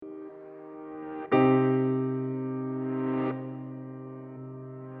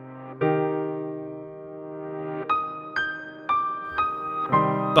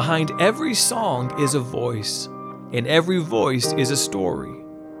Behind every song is a voice, and every voice is a story.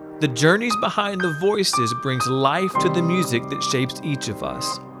 The journeys behind the voices brings life to the music that shapes each of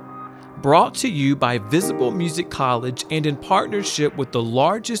us. Brought to you by Visible Music College and in partnership with the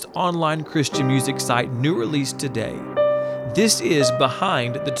largest online Christian music site, New Release Today. This is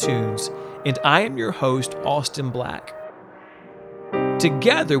Behind the Tunes, and I am your host, Austin Black.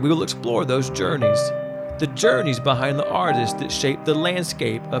 Together, we will explore those journeys, the journeys behind the artists that shape the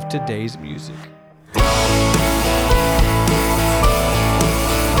landscape of today's music.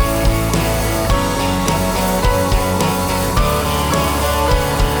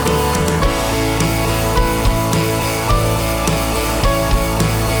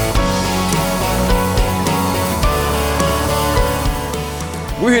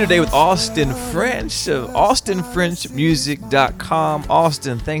 We're here today with Austin French of AustinFrenchMusic.com.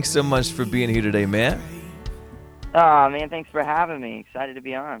 Austin, thanks so much for being here today, man. Oh, man, thanks for having me. Excited to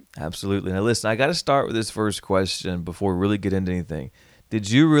be on. Absolutely. Now, listen, I got to start with this first question before we really get into anything. Did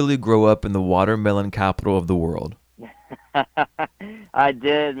you really grow up in the watermelon capital of the world? I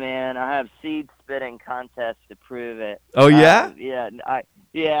did, man. I have seed spitting contests to prove it. Oh, yeah? Yeah,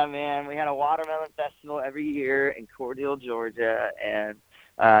 man. We had a watermelon festival every year in Cordele, Georgia, and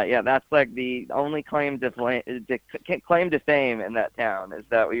that's like the only claim to fame in that town is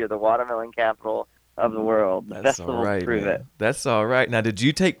that we are the watermelon capital of the world. The That's all festival right, to prove man. it. That's all right. Now, did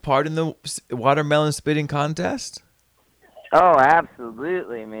you take part in the watermelon spitting contest? Oh,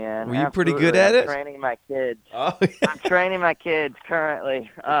 absolutely, man. Were you pretty good at it? I'm training my kids. Oh, yeah. I'm training my kids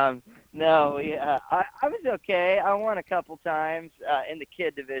currently. I was okay. I won a couple times in the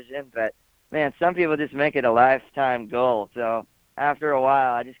kid division, but man, some people just make it a lifetime goal. So after a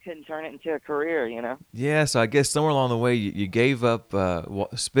while, I just couldn't turn it into a career, you know? Yeah, so I guess somewhere along the way you gave up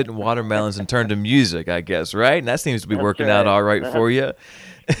spitting watermelons and turned to music, I guess, right? And that seems to be That's working right. out all right for you.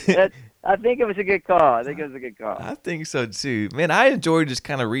 I think it was a good call. I think so too. Man, I enjoyed just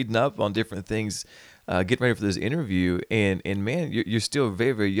kind of reading up on different things, getting ready for this interview. And man, you're still a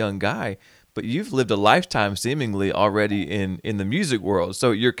very, very young guy, but you've lived a lifetime seemingly already in the music world.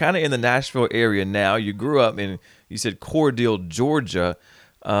 So you're kind of in the Nashville area now. You grew up in, you said Cordele, Georgia.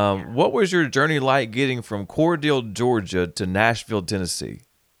 What was your journey like getting from Cordele, Georgia to Nashville, Tennessee?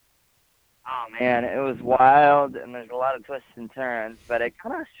 Oh man, it was wild, and there's a lot of twists and turns. But it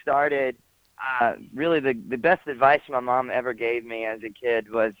kind of started. Really, the best advice my mom ever gave me as a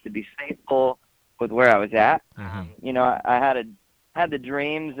kid was to be faithful with where I was at. I had the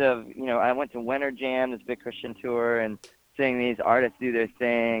dreams of, I went to Winter Jam, this big Christian tour, and seeing these artists do their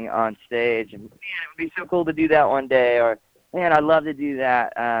thing on stage. And man, it would be so cool to do that one day. Or man, I'd love to do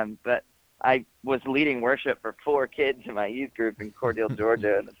that. But I was leading worship for 4 kids in my youth group in Cordele,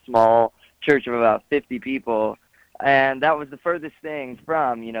 Georgia, in a small church of about 50 people, and that was the furthest thing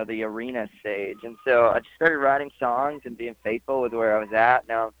from the arena stage. And so I just started writing songs and being faithful with where I was at.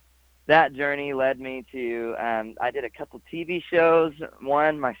 Now that journey led me to I did a couple TV shows,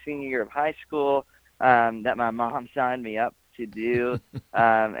 one my senior year of high school that my mom signed me up to do,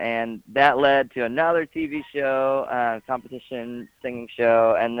 and that led to another TV show, competition singing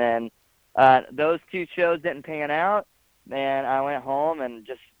show, and then those 2 shows didn't pan out. And I went home and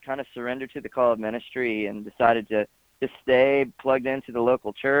just kind of surrendered to the call of ministry and decided to just stay plugged into the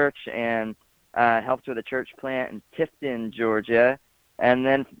local church and helped with a church plant in Tifton, Georgia. And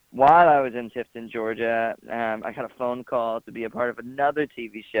then while I was in Tifton, Georgia, I got a phone call to be a part of another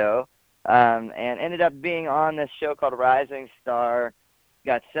TV show and ended up being on this show called Rising Star,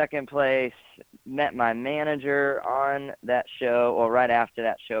 got second place, met my manager on that show, or right after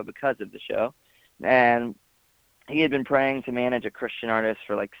that show because of the show. And he had been praying to manage a Christian artist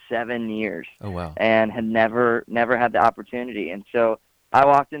for like 7 years. Oh, wow. And had never had the opportunity. And so I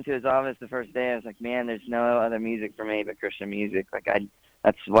walked into his office the first day. I was like, man, there's no other music for me but Christian music. Like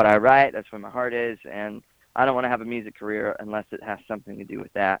that's what I write. That's where my heart is. And I don't want to have a music career unless it has something to do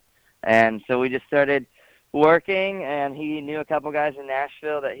with that. And so we just started working, and he knew a couple guys in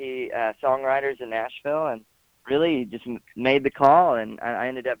Nashville that songwriters in Nashville, and really just made the call. And I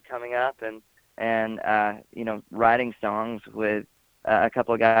ended up coming up and writing songs with a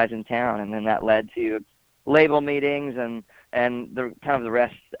couple of guys in town, and then that led to label meetings, and the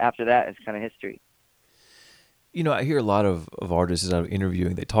rest after that is kind of history. I hear a lot of artists that I'm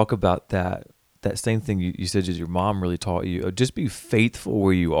interviewing, they talk about that same thing you said your mom really taught you, just be faithful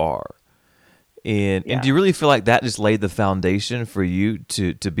where you are. And do you really feel like that just laid the foundation for you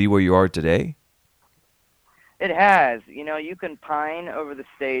to be where you are today? It has. You can pine over the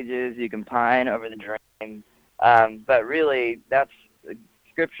stages, you can pine over the dreams, but really, that's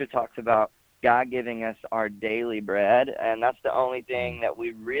Scripture talks about God giving us our daily bread, and that's the only thing that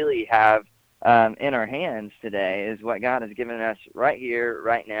we really have in our hands today is what God has given us right here,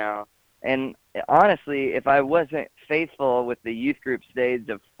 right now. And honestly, if I wasn't faithful with the youth group stage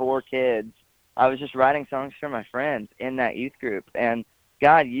of 4 kids, I was just writing songs for my friends in that youth group. And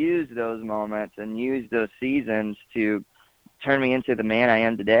God used those moments and used those seasons to turn me into the man I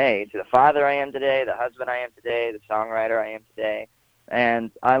am today, to the father I am today, the husband I am today, the songwriter I am today.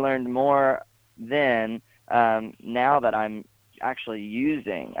 And I learned more then, now that I'm actually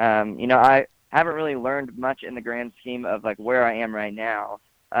using. I haven't really learned much in the grand scheme of like where I am right now.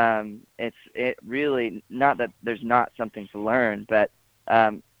 It really, not that there's not something to learn, but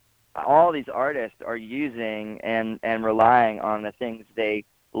all these artists are using and relying on the things they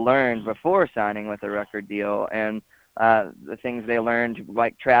learned before signing with a record deal, and the things they learned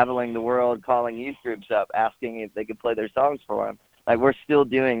like traveling the world, calling youth groups up, asking if they could play their songs for them. Like, we're still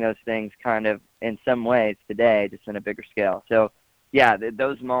doing those things kind of in some ways today, just in a bigger scale. So yeah,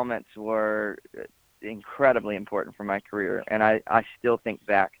 those moments were incredibly important for my career, and I still think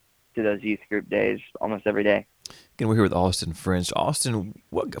back to those youth group days almost every day. Again, we're here with Austin French. Austin,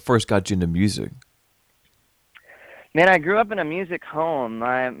 what first got you into music? Man, I grew up in a music home.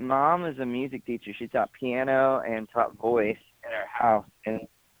 My mom is a music teacher. She taught piano and taught voice in our house, and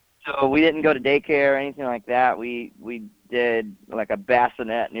so we didn't go to daycare or anything like that. We did like a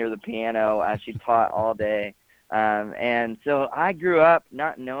bassinet near the piano as she taught all day. And so I grew up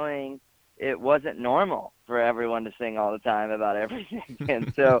not knowing it wasn't normal for everyone to sing all the time about everything.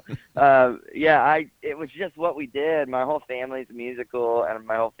 And so, it was just what we did. My whole family's musical, and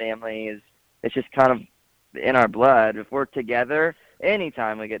my whole family it's just kind of in our blood. If we're together,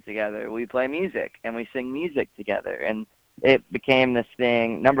 anytime we get together, we play music and we sing music together. And it became this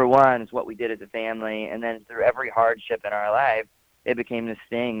thing. Number one is what we did as a family, and then through every hardship in our life, it became this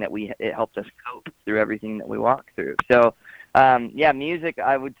thing that it helped us cope through everything that we walked through. So, music,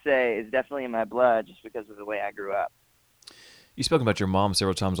 I would say, is definitely in my blood just because of the way I grew up. You spoke about your mom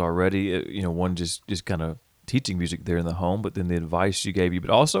several times already. One just kind of teaching music there in the home, but then the advice she gave you, but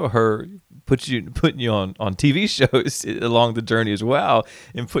also her putting you on TV shows along the journey as well,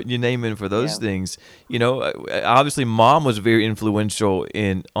 and putting your name in for those things. Obviously, mom was very influential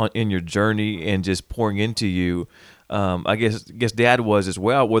in your journey and just pouring into you. I guess dad was as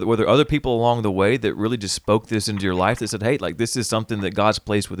well. Were there other people along the way that really just spoke this into your life that said, "Hey, like, this is something that God's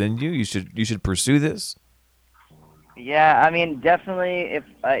placed within you. You should pursue this"? Yeah, I mean, definitely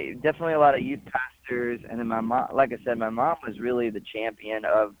definitely a lot of youth pastors, and then my mom. Like I said, my mom was really the champion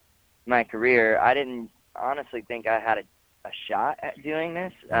of my career. I didn't honestly think I had a shot at doing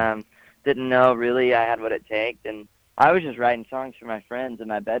this. Didn't know really I had what it taked, and I was just writing songs for my friends in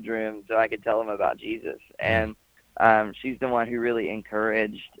my bedroom so I could tell them about Jesus. And she's the one who really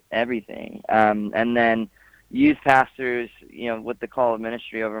encouraged everything. And then youth pastors, with the call of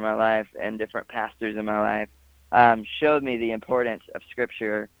ministry over my life, and different pastors in my life, showed me the importance of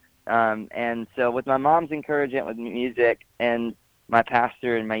Scripture. And so with my mom's encouragement with music, and my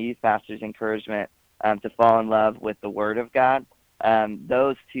pastor and my youth pastor's encouragement to fall in love with the Word of God,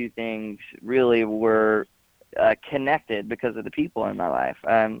 those two things really were connected because of the people in my life,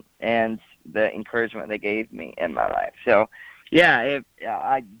 and the encouragement they gave me in my life. So,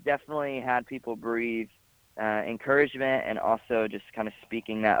 I definitely had people breathe encouragement, and also just kind of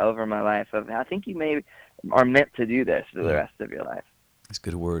speaking that over my life of, I think you are meant to do this for the rest of your life. That's a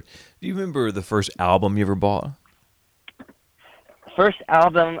good word. Do you remember the first album you ever bought? First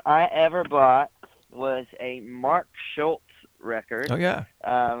album I ever bought was a Mark Schultz record. Oh, yeah.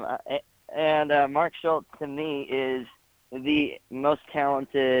 And Mark Schultz, to me, is the most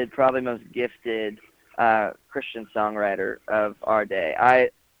talented, probably most gifted Christian songwriter of our day.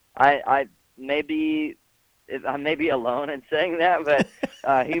 I may be alone in saying that,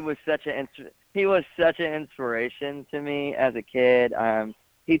 but he was such an inspiration to me as a kid.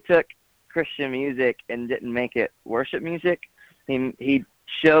 He took Christian music and didn't make it worship music. He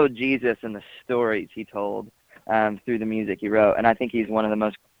showed Jesus in the stories he told through the music he wrote, and I think he's one of the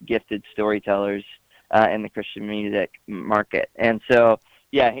most gifted storytellers in the Christian music market. And so,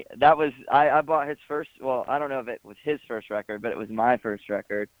 I bought his first. Well, I don't know if it was his first record, but it was my first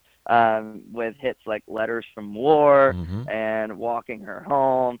record, with hits like "Letters from War" and "Walking Her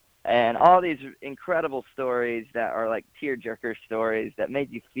Home," and all these incredible stories that are like tearjerker stories that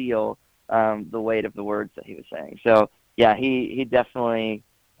made you feel the weight of the words that he was saying. So, yeah, he definitely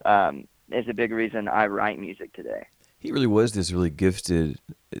is a big reason I write music today. He really was this really gifted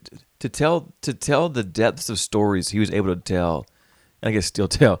to tell the depths of stories he was able to tell, and I guess still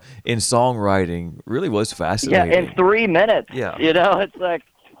tell, in songwriting. Really was fascinating. Yeah, in 3 minutes. Yeah. It's like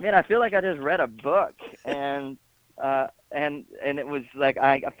man, I feel like I just read a book, and and it was like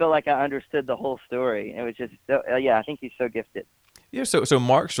I feel like I understood the whole story. It was just so, yeah, I think he's so gifted. Yeah, so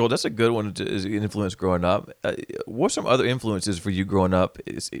Mark Scholl, that's a good one to is an influence growing up. What's some other influences for you growing up,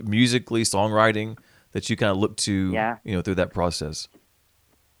 musically, songwriting, that you kind of look to, Yeah. through that process?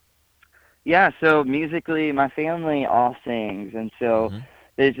 Yeah, so musically, my family all sings, and so Hmm.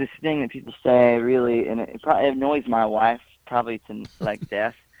 there's this thing that people say, really, and it probably annoys my wife probably to like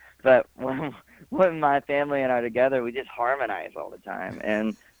death. But when my family and I are together, we just harmonize all the time,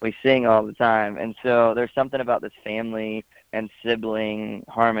 and we sing all the time. And so there's something about this family and sibling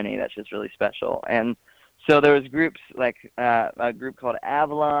harmony that's just really special. And so there was groups like a group called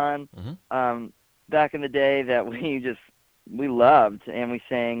Avalon Hmm. um, back in the day that we loved, and we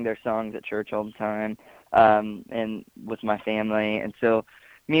sang their songs at church all the time, and with my family. And so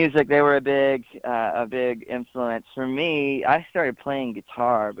music, they were a big influence for me. I started playing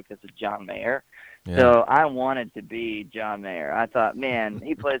guitar because of John Mayer. Yeah, So I wanted to be John Mayer. I thought, man,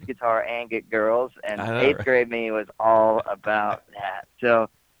 he plays guitar and get girls, I and know, eighth right? grade me was all about that. So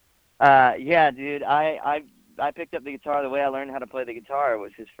yeah, dude, I picked up the guitar. The way I learned how to play the guitar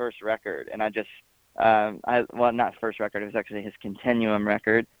was his first record, and I just I well, not first record. It was actually his Continuum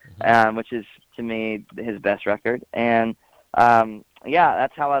record, Hmm. which is to me his best record. And yeah,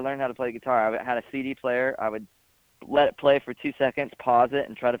 that's how I learned how to play guitar. I had a CD player. I would let it play for 2 seconds, pause it,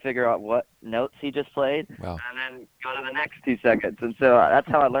 and try to figure out what notes he just played, Wow. and then go to the next 2 seconds. And so that's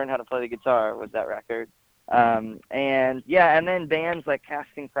how I learned how to play the guitar, was that record. And yeah, and then bands like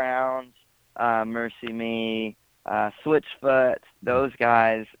Casting Crowns, Mercy Me, Switchfoot, Mm. those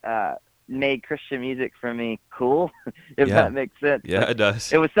guys made Christian music for me cool, if Yeah, that makes sense. yeah, Like, it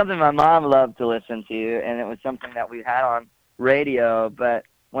does. it was something my mom loved to listen to, and it was something that we had on radio. But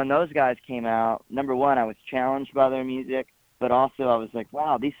when those guys came out, number one, I was challenged by their music, but also I was like,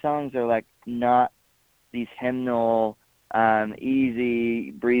 wow, these songs are like not these hymnal,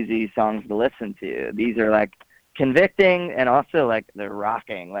 easy, breezy songs to listen to. These are like convicting, and also like they're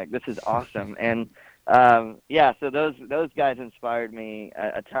rocking. Like, this is awesome. And yeah, so those guys inspired me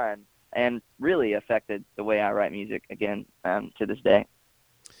a ton, and really affected the way I write music again, to this day.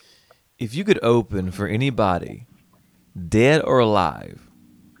 If you could open for anybody, dead or alive,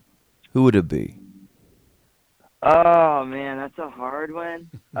 who would it be? Oh man, that's a hard one.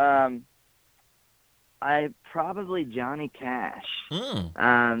 I probably Johnny Cash. Mm.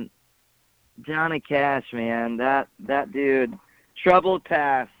 Um, Johnny Cash, man, that dude, troubled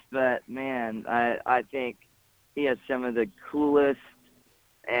past, but man, I think he has some of the coolest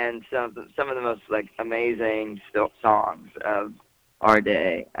and some of the most like amazing songs of our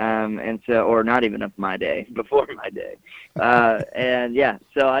day, and so, or not even of my day, before my day, and yeah,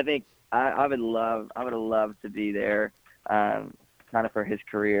 so I think I would have loved to be there, kind of for his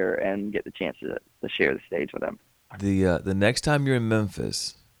career, and get the chance to share the stage with him. The next time you're in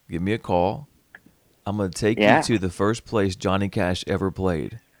Memphis, give me a call. I'm gonna take you Yeah, to the first place Johnny Cash ever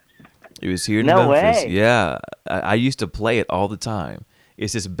played. It was here in no Memphis. way. Yeah, I used to play it all the time.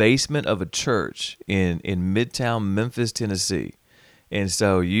 It's this basement of a church in Midtown Memphis, Tennessee. And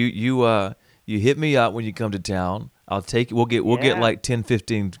so you hit me up when you come to town. I'll take we'll get Yeah. like 10,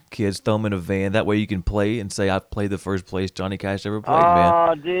 15 kids, throw them in a van. That way you can play and say I've played the first place Johnny Cash ever played, man.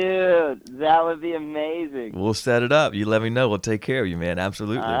 Oh, dude, that would be amazing. We'll set it up. You let me know. We'll take care of you, man. All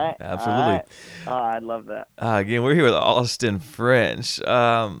Absolutely. right, all Absolutely. right. Oh, I'd love that. Again, we're here with Austin French. Do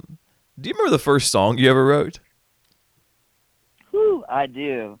you remember the first song you ever wrote? Whew, I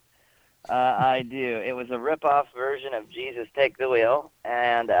do. I do. It was a rip-off version of "Jesus Take the Wheel,"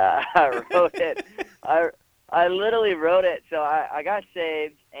 and I wrote it. I I literally wrote it. So I got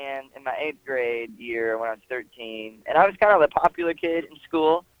saved, and in my eighth grade year when I was 13, and I was kind of a popular kid in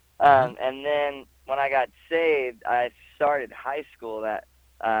school. Hmm. And then when I got saved, I started high school that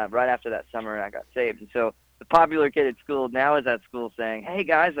right after that summer I got saved. And so the popular kid at school now is at school saying, "Hey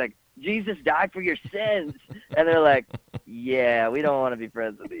guys, like Jesus died for your sins," and they're like, "Yeah, we don't want to be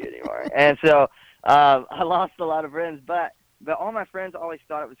friends with you anymore." And so I lost a lot of friends, but all my friends always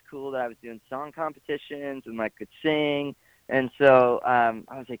thought it was cool that I was doing song competitions and like could sing. And so I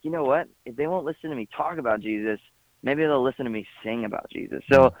was like, you know what? If they won't listen to me talk about Jesus, maybe they'll listen to me sing about Jesus.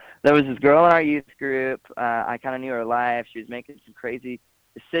 Mm. So there was this girl in our youth group. I kind of knew her life. She was making some crazy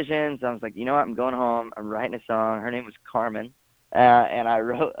decisions. I was like, you know what? I'm going home. I'm writing a song. Her name was Carmen, and I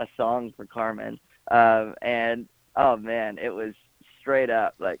wrote a song for Carmen. And oh man, it was straight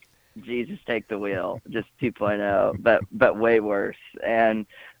up like Jesus Take the Wheel, just 2.0, but way worse. And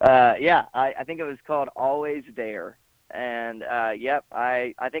yeah, I think it was called Always There. And yep,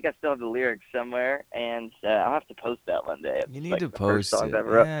 I think I still have the lyrics somewhere, and I'll have to post that one day. It's You need like to the first post songs I it. ever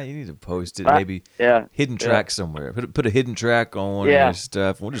wrote. Yeah, you need to post it. But, Maybe yeah, hidden yeah, track somewhere. Put a hidden track on one of your yeah.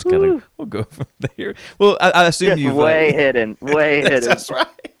 stuff. We'll just kind of Whew. we'll go from there. Well, I assume Just you've way hidden, way hidden. that's right.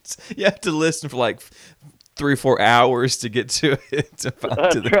 You have to listen for like 3 or 4 hours to get to it to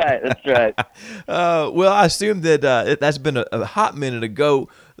find to That's right. That's right. the. Well, I assume that that's been a hot minute ago.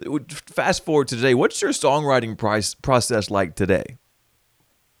 Fast forward to today. What's your songwriting process like today?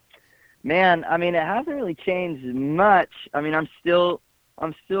 Man, I mean, it hasn't really changed much. I mean, I'm still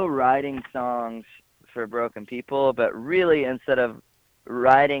writing songs for broken people, but really, instead of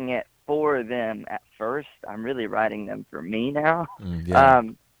writing it for them at first, I'm really writing them for me now. Yeah.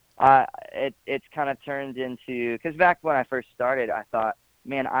 Um, it's kind of turned into, because back when I first started, I thought,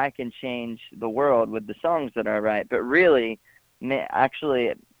 man, I can change the world with the songs that I write. But really,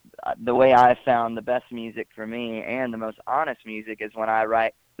 actually, the way I found the best music for me and the most honest music is when I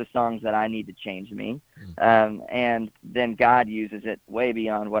write the songs that I need to change me. And then God uses it way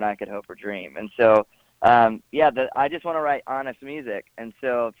beyond what I could hope or dream. And so, yeah, I just want to write honest music. And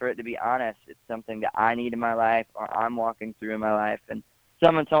so for it to be honest, it's something that I need in my life or I'm walking through in my life. And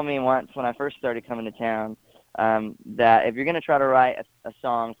someone told me once when I first started coming to town, that if you're going to try to write a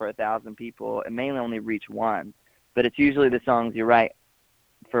song for 1,000 people, it may only reach one, but it's usually the songs you write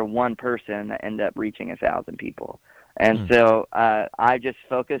for one person that end up reaching 1,000 people. And Mm. so I just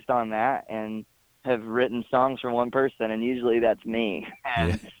focused on that and have written songs for one person, and usually that's me.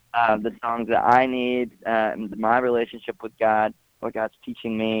 Yeah. And the songs that I need, my relationship with God, what God's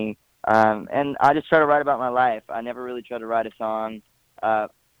teaching me, and I just try to write about my life. I never really try to write a song uh,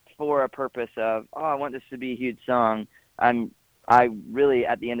 for a purpose of, oh, I want this to be a huge song. I really,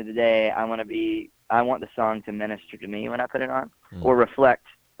 at the end of the day, I want the song to minister to me when I put it on, Mm. or reflect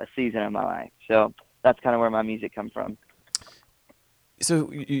a season of my life. So that's kind of where my music comes from. So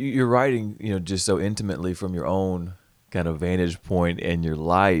you're writing, just so intimately from your own kind of vantage point in your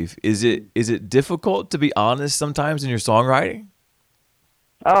life. Is it difficult to be honest sometimes in your songwriting?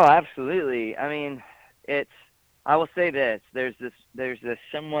 Oh, absolutely. I mean, it's. I will say this: there's this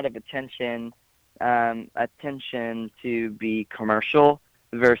somewhat of attention to be commercial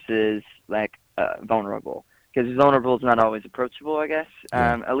versus like vulnerable, because vulnerable is not always approachable, I guess.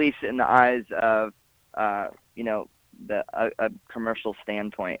 Yeah. At least in the eyes of uh, you know a commercial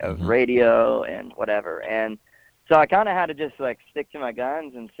standpoint of Hmm. radio and whatever. And so I kind of had to just like stick to my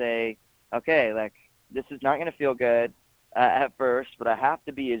guns and say, okay, like this is not going to feel good at first, but I have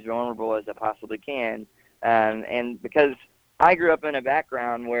to be as vulnerable as I possibly can. And because I grew up in a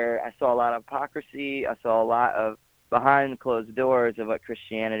background where I saw a lot of hypocrisy, I saw a lot of behind closed doors of what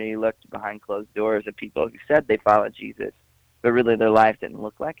Christianity looked behind closed doors of people who said they followed Jesus, but really their life didn't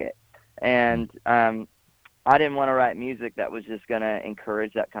look like it. And I didn't want to write music that was just going to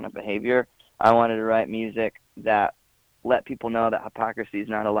encourage that kind of behavior. I wanted to write music that let people know that hypocrisy is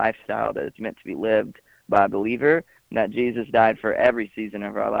not a lifestyle, that it's meant to be lived by a believer, that Jesus died for every season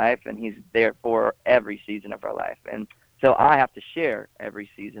of our life, and he's there for every season of our life. And so I have to share every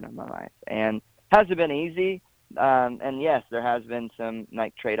season of my life. And has it been easy? And yes, there has been some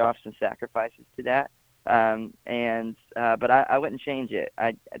like trade-offs and sacrifices to that. But I wouldn't change it.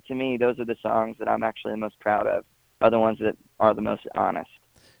 To me, those are the songs that I'm actually the most proud of, are the ones that are the most honest.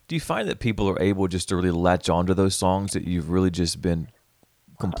 Do you find that people are able just to really latch onto those songs that you've really just been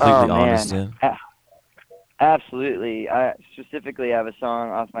Oh completely honest man, in? absolutely. I specifically have a song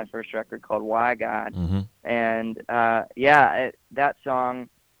off my first record called "Why God," Hmm. and yeah, that song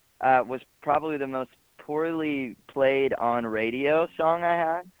was probably the most poorly played on radio song I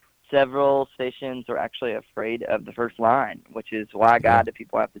had. Several stations were actually afraid of the first line, which is "Why Yeah. God do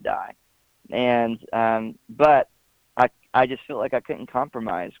people have to die?" And but I just felt like I couldn't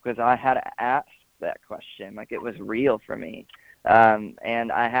compromise because I had to ask that question, like it was real for me.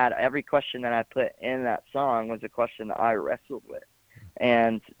 And I had every question that I put in that song was a question that I wrestled with.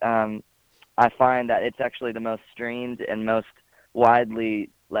 And I find that it's actually the most streamed and most widely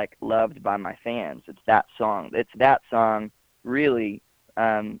like loved by my fans. It's that song. It's that song really,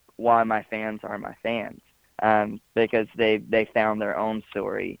 why my fans are my fans, because they found their own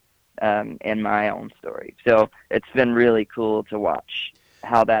story in my own story. So it's been really cool to watch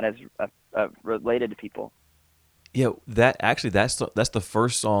how that has related to people. Yeah, that's the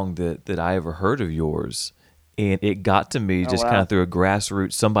first song that I ever heard of yours, and it got to me Oh just kind wow, of through a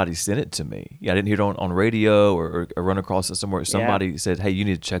grassroots. Somebody sent it to me. Yeah, I didn't hear it on radio or run across it somewhere. yeah. Somebody said, "Hey, you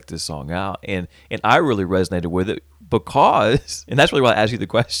need to check this song out," and I really resonated with it because, and that's really why I asked you the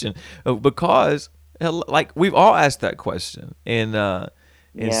question, because like we've all asked that question, and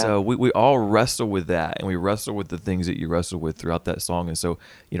And Yeah. so we all wrestle with that, and we wrestle with the things that you wrestle with throughout that song. And so,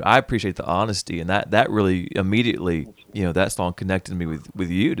 I appreciate the honesty, and that really immediately, that song connected me with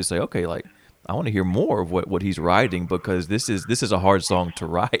you to say, okay, like I want to hear more of what he's writing, because this is a hard song to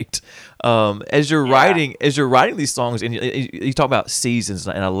write. As you're Yeah. writing these songs, and you talk about seasons,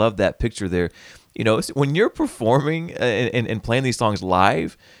 and I love that picture there. When you're performing and playing these songs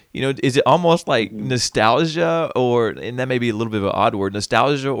live, is it almost like Hmm. nostalgia, and that may be a little bit of an odd word,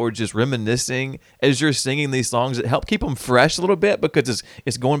 nostalgia, or just reminiscing as you're singing these songs that help keep them fresh a little bit, because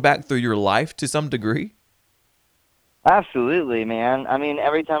it's going back through your life to some degree? Absolutely, man. I mean,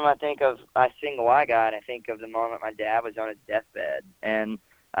 every time I sing Why God, I think of the moment my dad was on his deathbed, and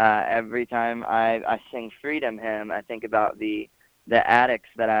every time I sing Freedom Hymn, I think about the addicts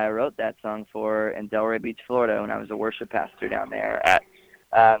that I wrote that song for in Delray Beach, Florida, when I was a worship pastor down there.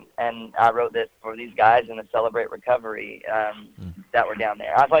 And I wrote this for these guys in the Celebrate Recovery that were down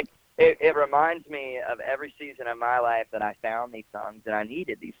there. I was like, it reminds me of every season of my life that I found these songs and I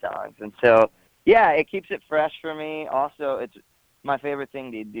needed these songs. And so, yeah, it keeps it fresh for me. Also, it's my favorite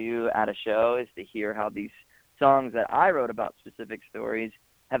thing to do at a show is to hear how these songs that I wrote about specific stories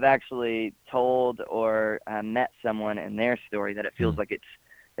have actually told or met someone in their story that it feels like it's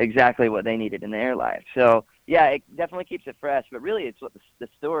exactly what they needed in their life. So, yeah, it definitely keeps it fresh, but really it's what the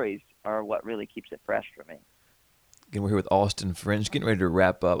stories are what really keeps it fresh for me. Again, we're here with Austin French, getting ready to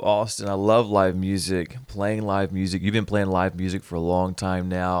wrap up. Austin, I love live music, playing live music. You've been playing live music for a long time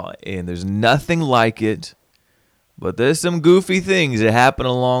now, and there's nothing like it, but there's some goofy things that happen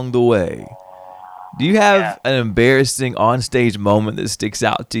along the way. Do you Yeah. have an embarrassing onstage moment that sticks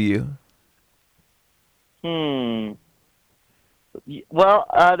out to you? Hmm. Well,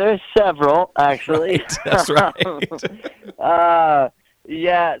 there's several actually. Right, that's right. uh,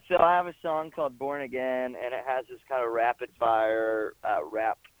 yeah. So I have a song called "Born Again," and it has this kind of rapid fire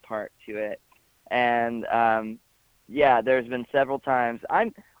rap part to it. And yeah, there's been several times.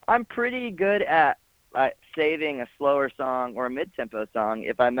 I'm pretty good at saving a slower song or a mid tempo song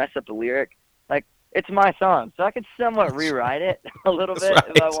if I mess up the lyric. Like it's my song, so I could somewhat rewrite it a little That's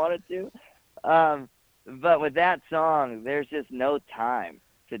bit if I right. wanted to. But with that song, there's just no time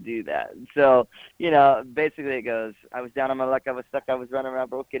to do that. So, basically it goes, I was down on my luck, I was stuck, I was running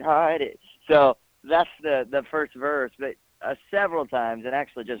around broken hearted. So that's the first verse. But several times, and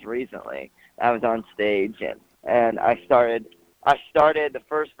actually just recently, I was on stage and I started the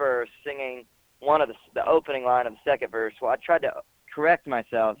first verse singing one of the opening line of the second verse. Well, I tried to correct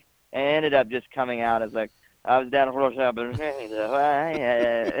myself and ended up just coming out as like, I was down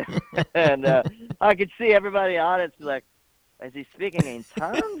and I could see everybody on it like, is he speaking in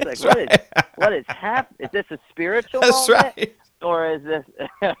tongues? Like, That's right. what is happening? Is this a spiritual That's moment, right. or is this?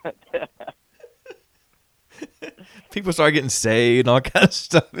 People start getting saved and all kinds of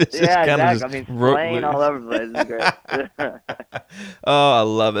stuff. It's just Yeah, kind of exactly. just I mean, broke slaying all loose. over the place. It's great. Oh, I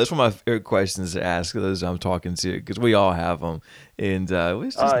love it. That's one of my favorite questions to ask those I'm talking to, because we all have them, and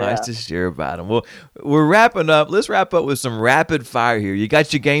it's just Oh nice yeah. to share about them. Well, we're wrapping up. Let's wrap up with some rapid fire here. You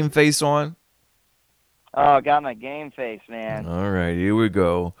got your game face on? Oh, I got my game face, man. All right, here we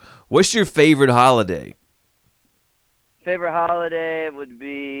go. What's your favorite holiday? Favorite holiday would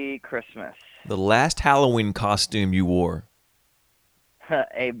be Christmas. The last Halloween costume you wore?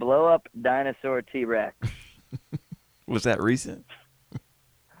 A blow up dinosaur T-Rex. Was that recent?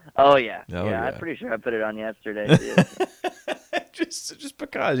 Oh yeah, Oh yeah. I'm yeah. pretty sure I put it on yesterday too. just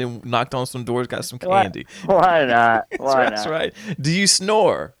because you knocked on some doors, got some Why? candy. Why not? That's Why right. That's not? right. Do you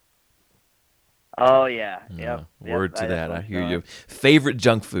snore? Oh yeah. No, Yep. word to I that. I definitely hear snore. you. Favorite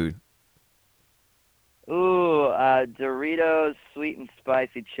junk food? Ooh, Doritos sweet and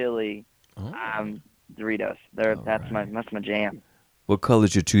spicy chili. Oh, Doritos. all That's right. my jam. What color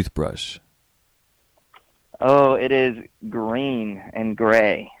is your toothbrush? Oh, it is green and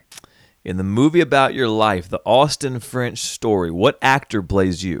gray. In the movie about your life, the Austin French story, what actor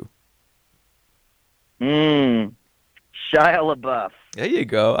plays you? Mmm. Shia LaBeouf. There you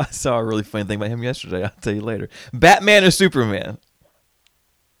go. I saw a really funny thing about him yesterday. I'll tell you later. Batman or Superman?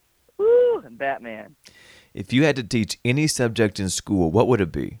 Woo, Batman. If you had to teach any subject in school, what would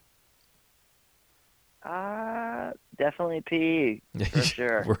it be? Definitely PE for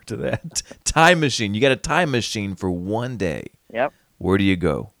sure. Word to that. Time machine. You got a time machine for one day. Yep. Where do you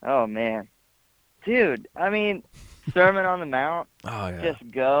go? Oh man, dude. I mean, Sermon on the Mount. Oh, yeah.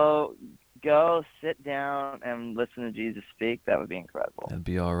 Just go, sit down, and listen to Jesus speak. That would be incredible. That'd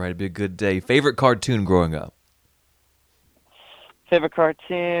be all right. It'd be a good day. Favorite cartoon growing up? Favorite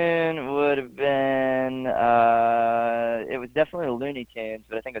cartoon would have been it was definitely Looney Tunes,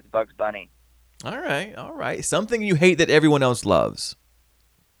 but I think it was Bugs Bunny. All right. All right. Something you hate that everyone else loves.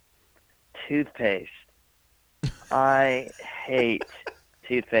 Toothpaste. I hate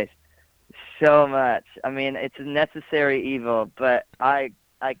toothpaste so much. I mean, it's a necessary evil, but I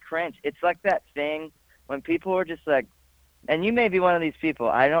cringe. It's like that thing when people are just like, and you may be one of these people.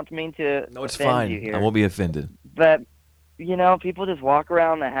 I don't mean to No, it's offend fine. you here, I won't be offended. but people just walk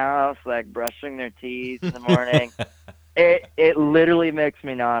around the house like brushing their teeth in the morning. It literally makes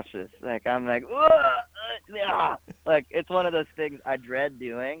me nauseous. Like I'm like, like it's one of those things I dread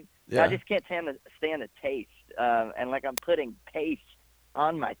doing. Yeah. I just can't stand the taste. And like I'm putting paste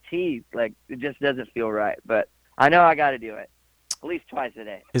on my teeth. Like it just doesn't feel right. But I know I got to do it at least twice a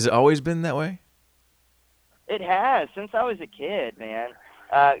day. Has it always been that way? It has since I was a kid, man.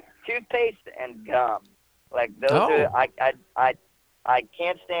 Toothpaste and gum. Like those are I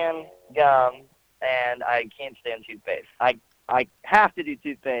can't stand gum and I can't stand toothpaste. I have to do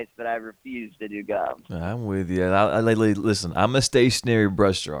toothpaste, but I refuse to do gum. I'm with you. Listen, I'm a stationary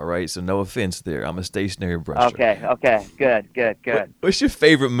brusher, all right? So no offense there. I'm a stationary brusher. Okay. Good. What's your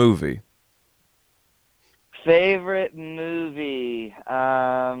favorite movie? Favorite movie?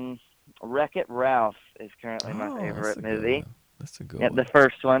 Wreck-It Ralph is currently my favorite movie. That's a good Yeah, one. the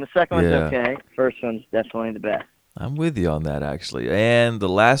first one. The second one's Yeah. okay. First one's definitely the best. I'm with you on that, actually. And the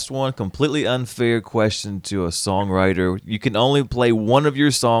last one, completely unfair question to a songwriter. You can only play one of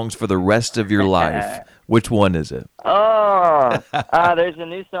your songs for the rest of your life. Which one is it? There's a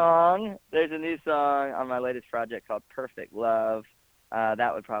new song. There's a new song on my latest project called Perfect Love.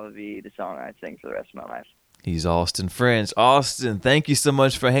 That would probably be the song I'd sing for the rest of my life. He's Austin French. Austin, thank you so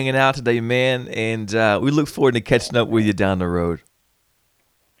much for hanging out today, man. And we look forward to catching up with you down the road.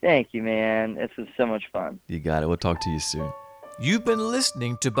 Thank you, man. This was so much fun. You got it. We'll talk to you soon. You've been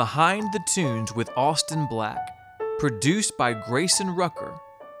listening to Behind the Tunes with Austin Black, produced by Grayson Rucker.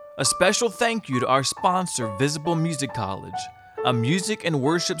 A special thank you to our sponsor, Visible Music College, a music and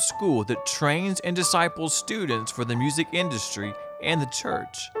worship school that trains and disciples students for the music industry and the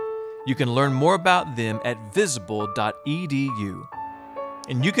church. You can learn more about them at visible.edu.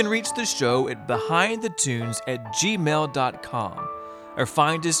 And you can reach the show at behindthetunes@gmail.com or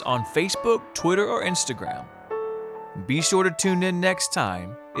find us on Facebook, Twitter, or Instagram. Be sure to tune in next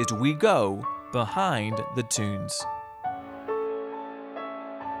time as we go Behind the Tunes.